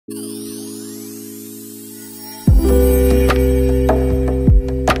Hey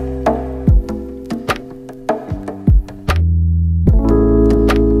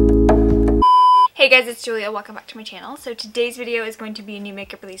guys, it's Julia. Welcome back to my channel. So today's video is going to be a new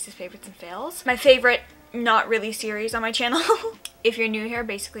makeup releases, favorites, and fails. My favorite not really series on my channel. If you're new here,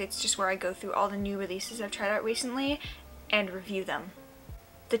 basically it's just where I go through all the new releases I've tried out recently and review them.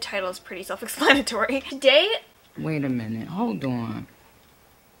 The title is pretty self-explanatory. Wait a minute, hold on.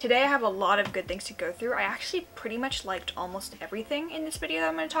 Today I have a lot of good things to go through. I actually pretty much liked almost everything in this video that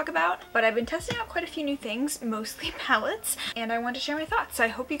I'm going to talk about, but I've been testing out quite a few new things, mostly palettes, and I want to share my thoughts. So I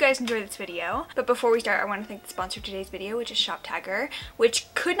hope you guys enjoy this video. But before we start, I want to thank the sponsor of today's video, which is ShopTagger,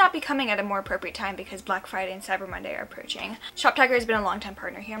 which could not be coming at a more appropriate time because Black Friday and Cyber Monday are approaching. ShopTagger has been a long-time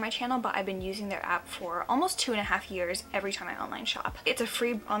partner here on my channel, but I've been using their app for almost 2.5 years every time I online shop. It's a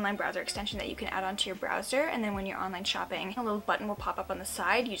free online browser extension that you can add onto your browser, and then when you're online shopping, a little button will pop up on the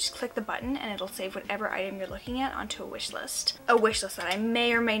side. You just click the button and it'll save whatever item you're looking at onto a wish list. A wish list that I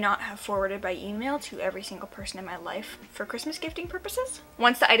may or may not have forwarded by email to every single person in my life for Christmas gifting purposes.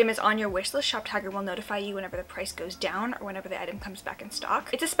 Once the item is on your wish list, ShopTagger will notify you whenever the price goes down or whenever the item comes back in stock.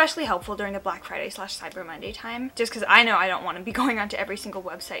 It's especially helpful during the Black Friday / Cyber Monday time, just because I know I don't want to be going onto every single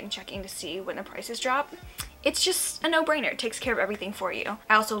website and checking to see when the prices drop. It's just a no-brainer. It takes care of everything for you.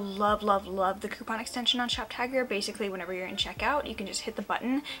 I also love the coupon extension on ShopTagger. Basically, whenever you're in checkout, you can just hit the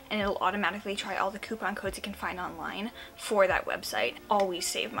button and it'll automatically try all the coupon codes it can find online for that website. Always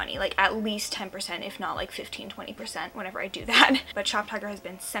save money, like at least 10%, if not like 15-20% whenever I do that. But ShopTagger has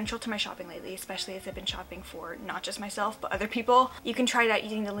been central to my shopping lately, especially as I've been shopping for not just myself, but other people. You can try it out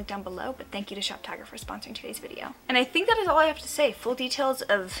using the link down below, but thank you to ShopTagger for sponsoring today's video. And I think that is all I have to say. Full details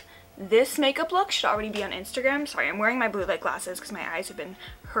of this makeup look should already be on Instagram. Sorry, I'm wearing my blue light glasses because my eyes have been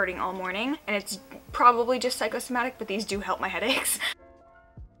hurting all morning, and it's probably just psychosomatic, but these do help my headaches.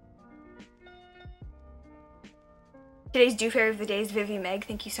 Today's do fairy of the day is Vivi Meg.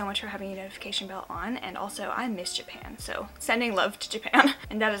 Thank you so much for having your notification bell on, and also I miss Japan, so sending love to Japan.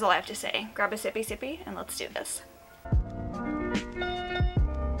 And that is all I have to say. Grab a sippy and let's do this.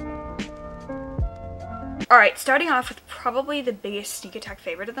 Alright, starting off with probably the biggest sneak attack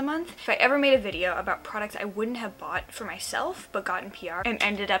favorite of the month. If I ever made a video about products I wouldn't have bought for myself but got in PR and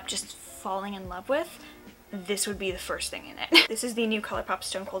ended up just falling in love with, this would be the first thing in it. This is the new ColourPop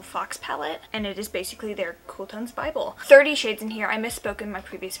Stone Cold Fox palette, and it is basically their Cool Tones Bible. 30 shades in here. I misspoke in my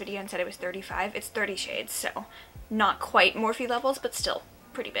previous video and said it was 35. It's 30 shades, so not quite Morphe levels, but still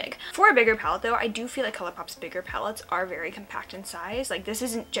pretty big. For a bigger palette though, I do feel like ColourPop's bigger palettes are very compact in size. Like, this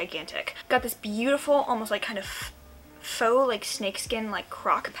isn't gigantic. Got this beautiful, almost like kind of faux like snakeskin like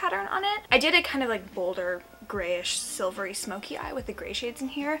croc pattern on it. I did a kind of like bolder grayish silvery smoky eye with the gray shades in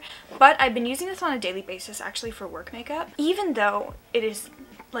here, but I've been using this on a daily basis actually for work makeup. Even though it is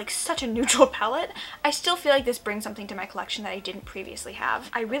like such a neutral palette, I still feel like this brings something to my collection that I didn't previously have.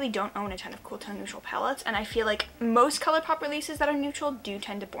 I really don't own a ton of cool tone neutral palettes, and I feel like most ColourPop releases that are neutral do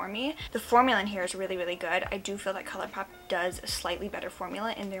tend to bore me. The formula in here is really good. I do feel that ColourPop does a slightly better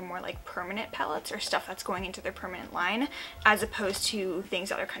formula in their more like permanent palettes or stuff that's going into their permanent line, as opposed to things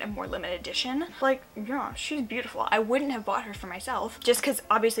that are kind of more limited edition. Like, yeah, she's beautiful. I wouldn't have bought her for myself just because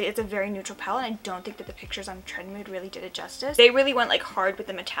obviously it's a very neutral palette, and I don't think that the pictures on Trendmood really did it justice. They really went like hard with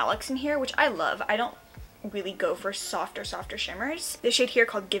the metallics in here, which I love. I don't really go for softer shimmers. This shade here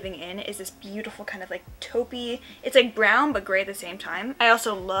called Giving In is this beautiful kind of like taupey, it's like brown but gray at the same time. I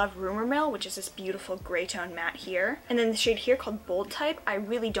also love Rumor Mill, which is this beautiful gray tone matte here. And then the shade here called Bold Type, I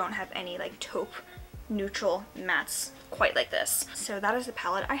really don't have any like taupe neutral mattes quite like this. So that is the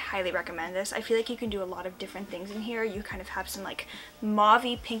palette. I highly recommend this. I feel like you can do a lot of different things in here. You kind of have some like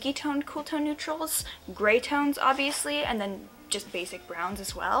mauvey pinky toned cool tone neutrals, gray tones obviously, and then just basic browns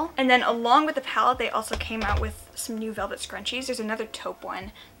as well. And then along with the palette, they also came out with some new velvet scrunchies. There's another taupe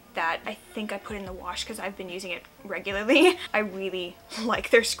one that I think I put in the wash because I've been using it regularly. I really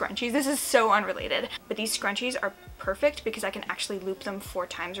like their scrunchies. This is so unrelated, but these scrunchies are perfect because I can actually loop them 4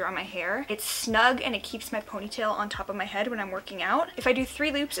 times around my hair. It's snug and it keeps my ponytail on top of my head when I'm working out. If I do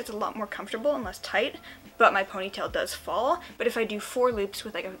 3 loops, it's a lot more comfortable and less tight, but my ponytail does fall. But if I do 4 loops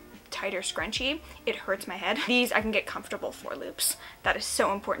with like a tighter scrunchie, it hurts my head. These I can get comfortable 4 loops. That is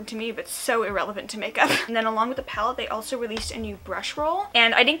so important to me, but so irrelevant to makeup. And then along with the palette, they also released a new brush roll.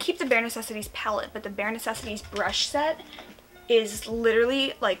 And I didn't keep the Bare Necessities palette, but the Bare Necessities brush set is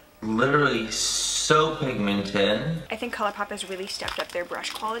literally so pigmented. I think ColourPop has really stepped up their brush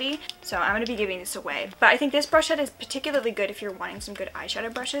quality, so I'm going to be giving this away. But I think this brush set is particularly good if you're wanting some good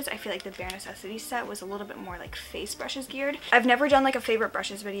eyeshadow brushes. I feel like the Bare Necessities set was a little bit more like face brushes geared. I've never done like a favorite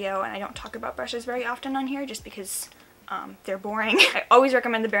brushes video, and I don't talk about brushes very often on here just because they're boring. I always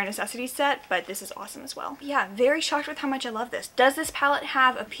recommend the Bare Necessities set, but this is awesome as well. Yeah, very shocked with how much I love this. Does this palette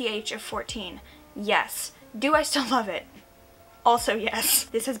have a pH of 14? Yes. Do I still love it? Also yes.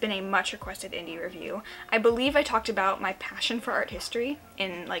 This has been a much requested indie review. I believe I talked about my passion for art history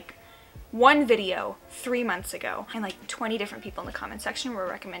in like one video 3 months ago, and like 20 different people in the comment section were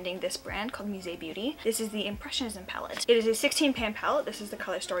recommending this brand called Musée Beauty. This is the Impressionism palette. It is a 16 pan palette. This is the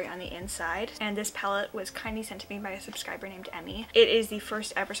color story on the inside, and this palette was kindly sent to me by a subscriber named Emmy. It is the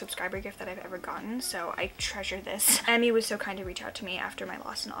first ever subscriber gift that I've ever gotten, so I treasure this. Emmy was so kind to reach out to me after my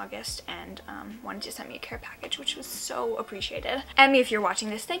loss in August and wanted to send me a care package, which was so appreciated. Emmy, if you're watching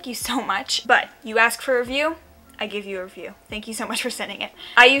this, thank you so much. But you ask for a review, I give you a review. Thank you so much for sending it.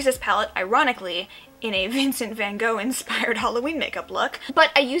 I use this palette, ironically, in a Vincent van Gogh inspired Halloween makeup look,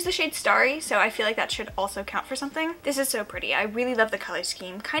 but I use the shade Starry, so I feel like that should also count for something. This is so pretty. I really love the color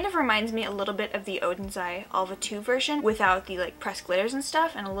scheme. Kind of reminds me a little bit of the Odin's Eye Alva 2 version without the like pressed glitters and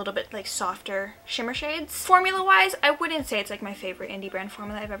stuff, and a little bit like softer shimmer shades. Formula wise, I wouldn't say it's like my favorite indie brand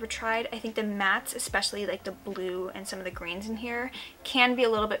formula I've ever tried. I think the mattes, especially like the blue and some of the greens in here, can be a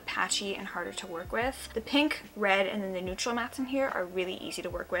little bit patchy and harder to work with. The pink, red, and then the neutral mattes in here are really easy to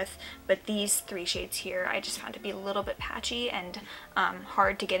work with, but these 3 shades here I just found to be a little bit patchy and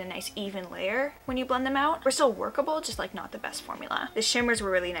hard to get a nice even layer when you blend them out. We're still workable, just like not the best formula. The shimmers were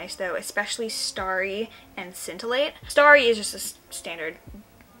really nice though, especially Starry and Scintillate. Starry is just a standard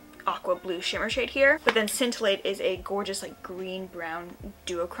aqua blue shimmer shade here, but then Scintillate is a gorgeous like green brown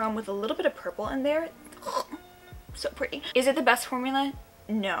duochrome with a little bit of purple in there. So pretty. Is it the best formula?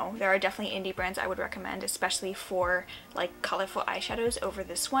 No, there are definitely indie brands I would recommend, especially for like colorful eyeshadows over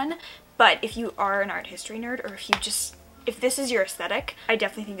this one. But if you are an art history nerd, or if this is your aesthetic, I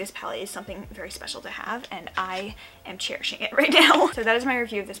definitely think this palette is something very special to have, and I am cherishing it right now. So that is my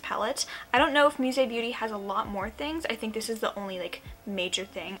review of this palette. I don't know if Musée Beauty has a lot more things. I think this is the only like major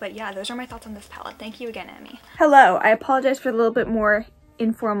thing. But yeah, those are my thoughts on this palette. Thank you again, Emmy. Hello, I apologize for a little bit more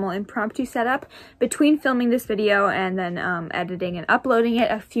informal impromptu setup. Between filming this video and then editing and uploading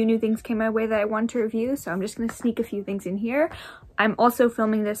it, a few new things came my way that I wanted to review, so I'm just gonna sneak a few things in here. I'm also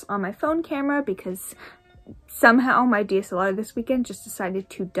filming this on my phone camera because somehow my DSLR this weekend just decided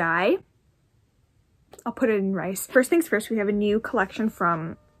to die. I'll put it in rice. First things first, we have a new collection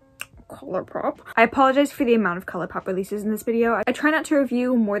from ColourPop. I apologize for the amount of ColourPop releases in this video. I try not to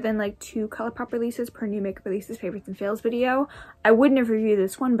review more than like 2 ColourPop releases per new makeup releases, favorites, and fails video. I wouldn't have reviewed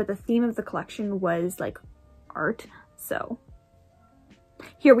this one, but the theme of the collection was like art, so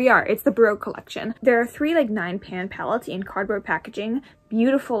here we are. It's the Baroque collection. There are 3 like 9 pan palettes in cardboard packaging.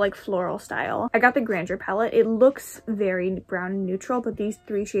 Beautiful like floral style. I got the Grandeur palette. It looks very brown and neutral, but these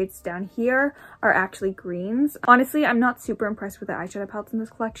 3 shades down here are actually greens. Honestly, I'm not super impressed with the eyeshadow palettes in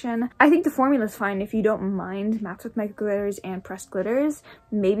this collection. I think the formula is fine if you don't mind mattes with micro glitters and pressed glitters.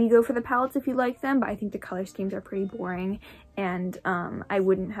 Maybe go for the palettes if you like them, but I think the color schemes are pretty boring, and I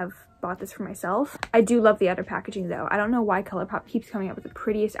wouldn't have bought this for myself. I do love the outer packaging though. I don't know why ColourPop keeps coming up with the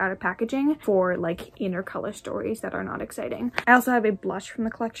prettiest outer packaging for like inner color stories that are not exciting. I also have a blush from the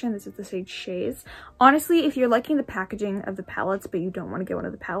collection. This is the shade Shaze. Honestly, if you're liking the packaging of the palettes but you don't want to get one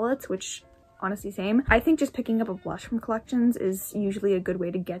of the palettes, which honestly same, I think just picking up a blush from collections is usually a good way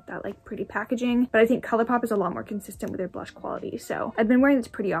to get that like pretty packaging, but I think ColourPop is a lot more consistent with their blush quality. So I've been wearing this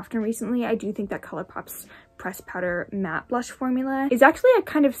pretty often recently. I do think that ColourPop's pressed powder matte blush formula is actually a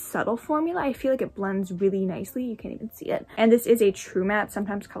kind of subtle formula. I feel like it blends really nicely. You can't even see it. And this is a true matte.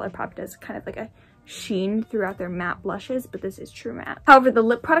 Sometimes ColourPop does kind of like a sheen throughout their matte blushes, but this is true matte. However, the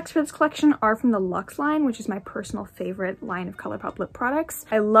lip products for this collection are from the Luxe line, which is my personal favorite line of ColourPop lip products.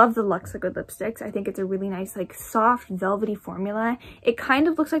 I love the Luxe liquid lipsticks. I think it's a really nice like soft velvety formula. It kind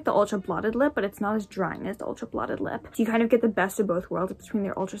of looks like the ultra blotted lip, but it's not as drying as the ultra blotted lip. So you kind of get the best of both worlds between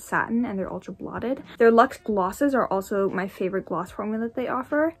their ultra satin and their ultra blotted. Their Luxe glosses are also my favorite gloss formula that they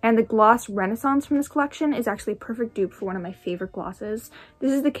offer, and the gloss Renaissance from this collection is actually a perfect dupe for one of my favorite glosses.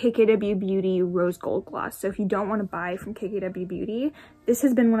 This is the KKW Beauty Rose Gold gloss. So if you don't want to buy from KKW Beauty, this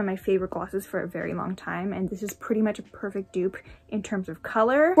has been one of my favorite glosses for a very long time, and this is pretty much a perfect dupe in terms of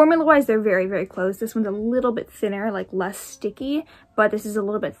color. Formula wise, they're very, very close. This one's a little bit thinner, like less sticky, but this is a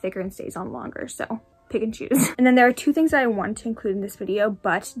little bit thicker and stays on longer, so pick and choose. And then there are 2 things that I wanted to include in this video,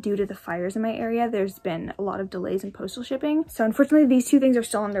 but due to the fires in my area, there's been a lot of delays in postal shipping. So unfortunately, these 2 things are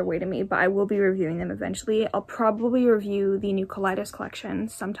still on their way to me, but I will be reviewing them eventually. I'll probably review the new Kaleidos collection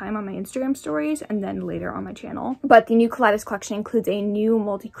sometime on my Instagram stories and then later on my channel. But the new Kaleidos collection includes a new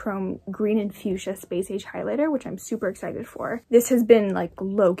multi-chrome green and fuchsia space age highlighter, which I'm super excited for. This has been like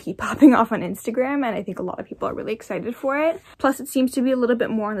low-key popping off on Instagram, and I think a lot of people are really excited for it. Plus, it seems to be a little bit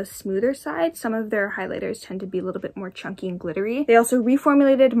more on the smoother side. Some of their highlighters tend to be a little bit more chunky and glittery. They also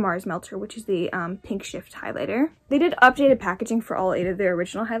reformulated Mars Melter, which is the pink shift highlighter. They did updated packaging for all 8 of their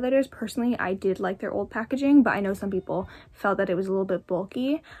original highlighters. Personally, I did like their old packaging, but I know some people felt that it was a little bit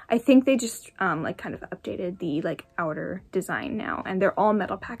bulky. I think they just like kind of updated the like outer design now, and they're all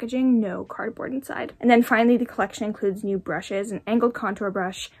metal packaging, no cardboard inside. And then finally, the collection includes new brushes, an angled contour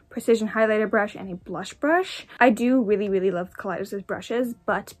brush, precision highlighter brush, and a blush brush. I do really love Kaleidos' brushes,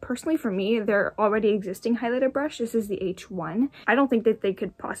 but personally for me, their already existing highlighter brush, this is the H1. I don't think that they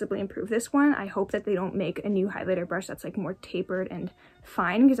could possibly improve this one. I hope that they don't make a new highlighter brush that's like more tapered and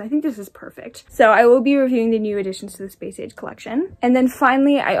fine, because I think this is perfect. So I will be reviewing the new additions to the Space Age collection. And then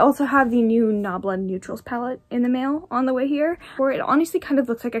finally, I also have the new Nabla Neutrals palette in the mail on the way here, where it honestly kind of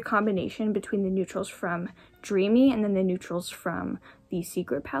looks like a combination between the neutrals from Dreamy and then the neutrals from the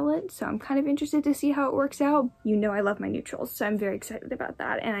Secret palette. So I'm kind of interested to see how it works out. You know I love my neutrals, so I'm very excited about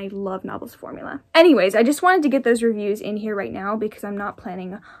that, and I love Nabla's formula. Anyways, I just wanted to get those reviews in here right now because I'm not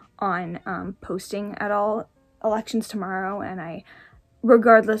planning on posting at all elections tomorrow, and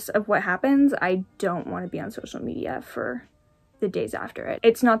regardless of what happens, I don't want to be on social media for the days after it.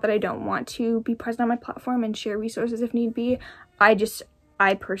 It's not that I don't want to be present on my platform and share resources if need be.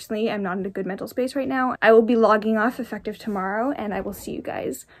 I personally am not in a good mental space right now. I will be logging off effective tomorrow, and I will see you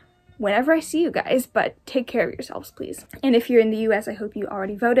guys whenever I see you guys, but take care of yourselves, please. And if you're in the US, I hope you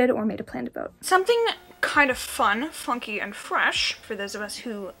already voted or made a plan to vote. Something kind of fun, funky, and fresh for those of us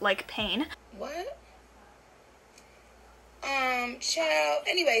who like pain. What? Child.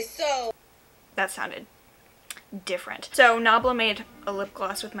 Anyway, so that sounded different. So Nabla made a lip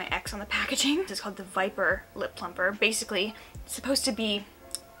gloss with my ex on the packaging. This is called the Viper Lip Plumper. Basically, it's supposed to be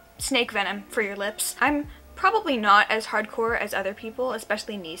snake venom for your lips. I'm probably not as hardcore as other people,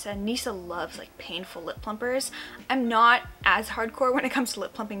 especially Nisa. Nisa loves like painful lip plumpers. I'm not as hardcore when it comes to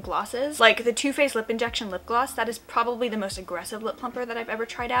lip plumping glosses. Like the Too Faced Lip Injection Lip Gloss, that is probably the most aggressive lip plumper that I've ever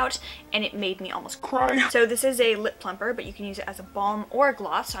tried out, and it made me almost cry. So this is a lip plumper, but you can use it as a balm or a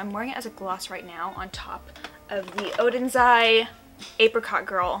gloss. So I'm wearing it as a gloss right now on top of the Odin's Eye Apricot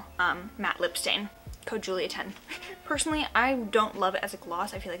Girl matte lip stain. Code Julia10. Personally, I don't love it as a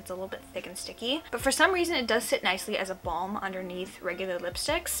gloss. I feel like it's a little bit thick and sticky, but for some reason it does sit nicely as a balm underneath regular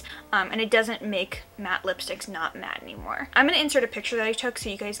lipsticks, and it doesn't make matte lipsticks not matte anymore. I'm gonna insert a picture that I took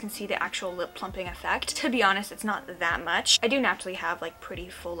so you guys can see the actual lip plumping effect. To be honest, it's not that much. I do naturally have like pretty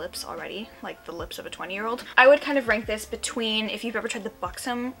full lips already, like the lips of a 20-year-old. I would kind of rank this between, if you've ever tried the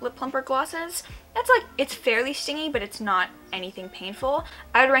Buxom lip plumper glosses, that's like, it's fairly stingy, but it's not anything painful.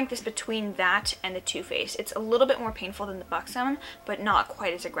 I would rank this between that and the Too Faced. It's a little bit more painful than the Buxom, but not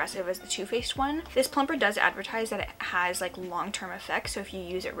quite as aggressive as the Too Faced one. This plumper does advertise that it has like long-term effects, so if you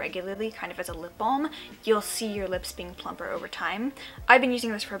use it regularly, kind of as a lip balm, you'll see your lips being plumper over time. I've been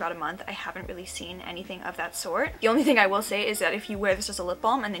using this for about a month. I haven't really seen anything of that sort. The only thing I will say is that if you wear this as a lip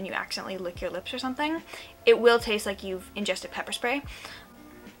balm and then you accidentally lick your lips or something, it will taste like you've ingested pepper spray.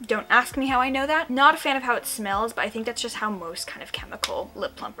 Don't ask me how I know that. Not a fan of how it smells, but I think that's just how most kind of chemical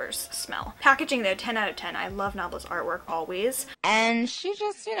lip plumpers smell. Packaging though, 10 out of 10. I love Nabla's artwork always. And she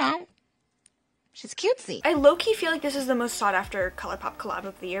just, you know, she's cutesy. I low-key feel like this is the most sought-after ColourPop collab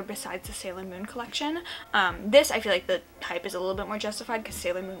of the year besides the Sailor Moon collection. This, I feel like the hype is a little bit more justified because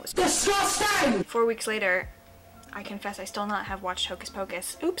Sailor Moon was disgusting! 4 weeks later, I confess I still not have watched Hocus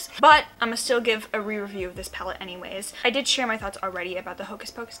Pocus. Oops. But I'm gonna still give a re-review of this palette anyways. I did share my thoughts already about the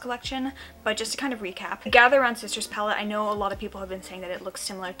Hocus Pocus collection, but just to kind of recap. The Gather Around Sisters palette, I know a lot of people have been saying that it looks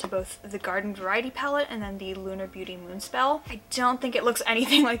similar to both the Garden Variety palette and then the Lunar Beauty Moonspell. I don't think it looks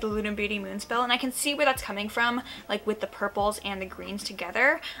anything like the Lunar Beauty Moonspell, and I can see where that's coming from, like with the purples and the greens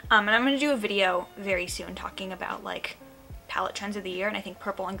together. And I'm gonna do a video very soon talking about like palette trends of the year, and I think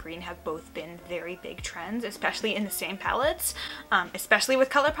purple and green have both been very big trends, especially in the same palettes, especially with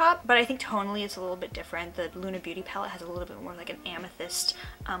ColourPop, but I think tonally it's a little bit different. The Luna Beauty palette has a little bit more like an amethyst,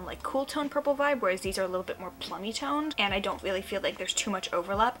 like cool tone purple vibe, whereas these are a little bit more plummy toned, and I don't really feel like there's too much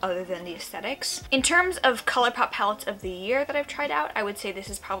overlap other than the aesthetics. In terms of ColourPop palettes of the year that I've tried out, I would say this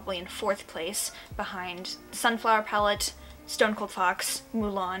is probably in 4th place behind Sunflower palette, Stone Cold Fox,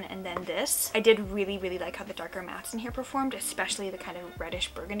 Mulan, and then this. I did really like how the darker mattes in here performed, especially the kind of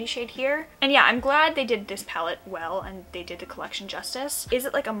reddish burgundy shade here. And yeah, I'm glad they did this palette well and they did the collection justice. Is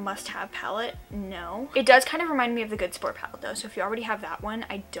it like a must-have palette? No. It does kind of remind me of the Good Sport palette though, so if you already have that one,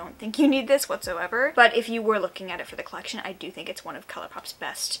 I don't think you need this whatsoever. But if you were looking at it for the collection, I do think it's one of ColourPop's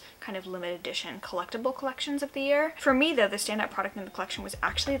best kind of limited edition collectible collections of the year. For me though, the standout product in the collection was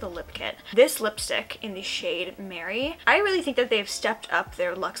actually the lip kit. This lipstick in the shade Mary, I really actually think that they've stepped up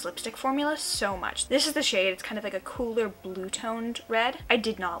their Luxe lipstick formula so much. This is the shade. It's kind of like a cooler blue toned red. I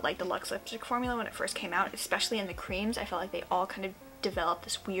did not like the Luxe lipstick formula when it first came out, especially in the creams. I felt like they all kind of developed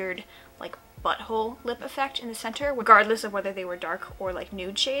this weird like butthole lip effect in the center, regardless of whether they were dark or like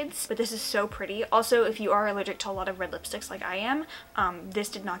nude shades. But this is so pretty. Also, if you are allergic to a lot of red lipsticks like I am, this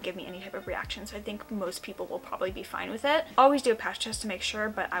did not give me any type of reaction, so I think most people will probably be fine with it. Always do a patch test to make sure,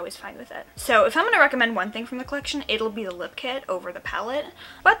 but I was fine with it. So if I'm going to recommend one thing from the collection, it'll be the lip kit over the palette.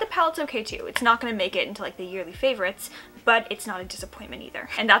 But the palette's okay too. It's not going to make it into like the yearly favorites, but it's not a disappointment either.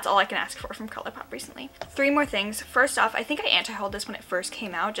 And that's all I can ask for from ColourPop recently. 3 more things. First off, I think I anti-hauled this when it first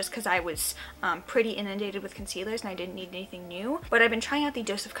came out just because I was pretty inundated with concealers and I didn't need anything new. But I've been trying out the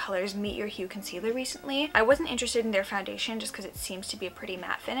Dose of Colors Meet Your Hue concealer recently. I wasn't interested in their foundation just because it seems to be a pretty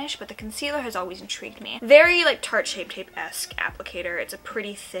matte finish, but the concealer has always intrigued me. Very like Tarte Shape Tape-esque applicator. It's a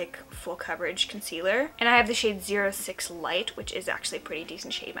pretty thick, full coverage concealer. And I have the shade 06 Light, which is actually a pretty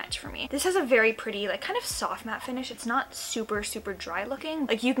decent shade match for me. This has a very pretty, like kind of soft matte finish. It's not super dry looking.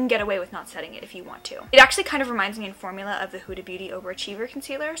 Like you can get away with not setting it if you want to. It actually kind of reminds me in formula of the Huda Beauty Overachiever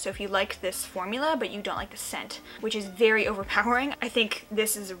concealer. So if you like this formula but you don't like the scent, which is very overpowering, I think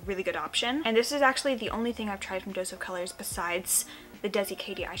this is a really good option. And this is actually the only thing I've tried from Dose of Colors besides the Desi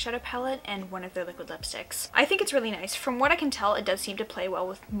Katy eyeshadow palette and one of their liquid lipsticks. I think it's really nice. From what I can tell, it does seem to play well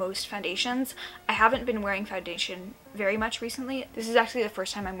with most foundations. I haven't been wearing foundation very much recently. This is actually the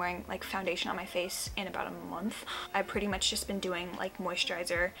first time I'm wearing like foundation on my face in about a month. I've pretty much just been doing like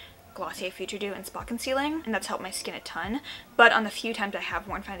moisturizer, Glossier Future Dew, and spot concealing, and that's helped my skin a ton. But on the few times I have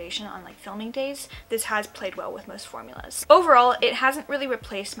worn foundation on like filming days, this has played well with most formulas. Overall, it hasn't really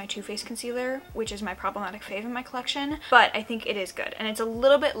replaced my Too Faced concealer, which is my problematic fave in my collection, but I think it is good. And it's a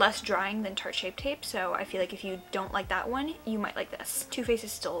little bit less drying than Tarte Shape Tape, so I feel like if you don't like that one, you might like this. Too Faced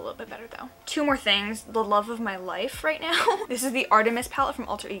is still a little bit better though. 2 more things. The love of my life right now. This is the Artemis palette from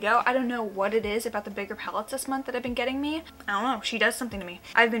Alter Ego. I don't know what it is about the bigger palettes this month that have been getting me. I don't know. She does something to me.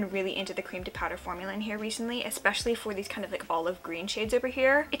 I've been really into the cream to powder formula in here recently, especially for these kind of like olive green shades over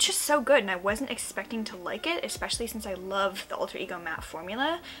here. It's just so good, and I wasn't expecting to like it, especially since I love the Alter Ego matte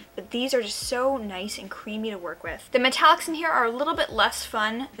formula, but these are just so nice and creamy to work with. The metallics in here are a little bit less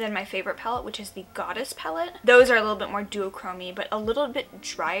fun than my favorite palette, which is the Goddess palette. Those are a little bit more duochromy, but a little bit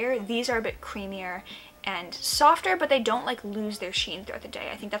drier. These are a bit creamier and softer, but they don't like lose their sheen throughout the day.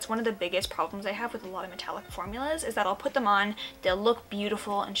 I think that's one of the biggest problems I have with a lot of metallic formulas, is that I'll put them on, they'll look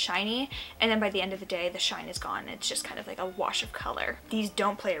beautiful and shiny, and then by the end of the day the shine is gone. It's just kind of like a wash of color. These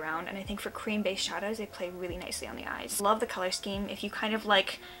don't play around, and I think for cream based shadows they play really nicely on the eyes. Love the color scheme. If you kind of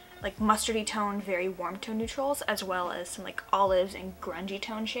like mustardy tone, very warm tone neutrals, as well as some like olives and grungy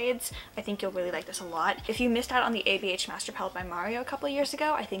tone shades, I think you'll really like this a lot. If you missed out on the ABH Master Palette by Mario a couple of years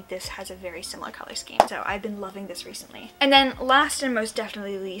ago, I think this has a very similar color scheme. So I've been loving this recently. And then last and most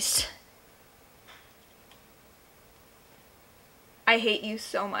definitely least, I hate you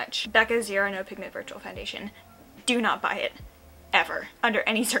so much. Becca Zero No Pigment Virtual Foundation. Do not buy it. Ever, under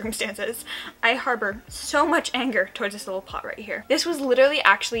any circumstances. I harbor so much anger towards this little pot right here. This was literally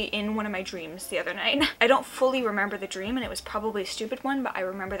actually in one of my dreams the other night. I don't fully remember the dream, and it was probably a stupid one, but I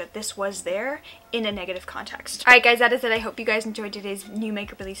remember that this was there in a negative context. Alright guys, that is it. I hope you guys enjoyed today's new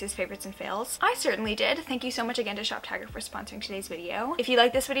makeup releases, favorites, and fails. I certainly did. Thank you so much again to Shop Tagger for sponsoring today's video. If you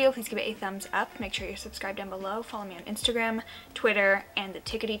like this video, please give it a thumbs up. Make sure you're subscribed down below. Follow me on Instagram, Twitter, and the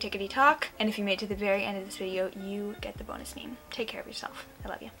tickety talk. And if you made it to the very end of this video, you get the bonus meme. Take care of yourself. I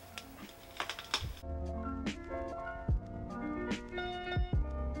love you.